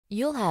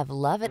You'll have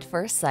love at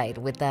first sight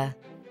with the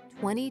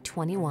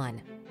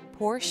 2021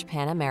 Porsche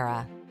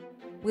Panamera.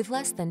 With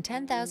less than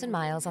 10,000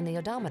 miles on the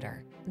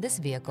odometer, this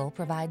vehicle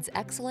provides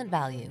excellent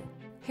value.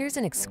 Here's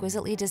an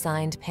exquisitely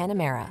designed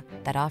Panamera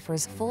that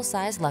offers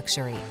full-size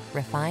luxury,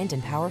 refined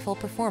and powerful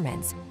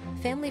performance,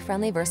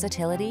 family-friendly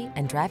versatility,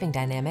 and driving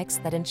dynamics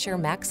that ensure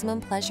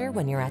maximum pleasure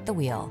when you're at the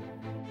wheel.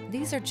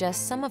 These are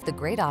just some of the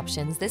great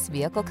options this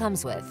vehicle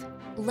comes with: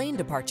 lane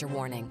departure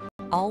warning,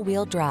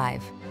 all-wheel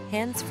drive,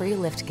 hands-free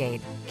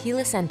liftgate,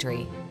 keyless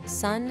entry,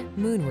 sun,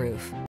 moonroof,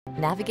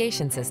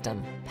 navigation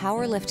system,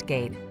 power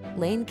liftgate,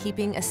 lane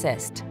keeping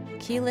assist,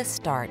 keyless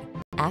start,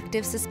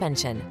 active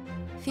suspension.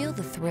 Feel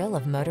the thrill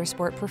of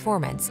motorsport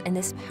performance in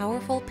this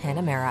powerful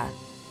Panamera.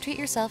 Treat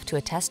yourself to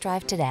a test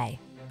drive today.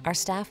 Our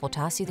staff will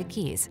toss you the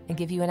keys and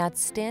give you an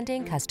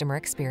outstanding customer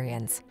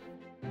experience.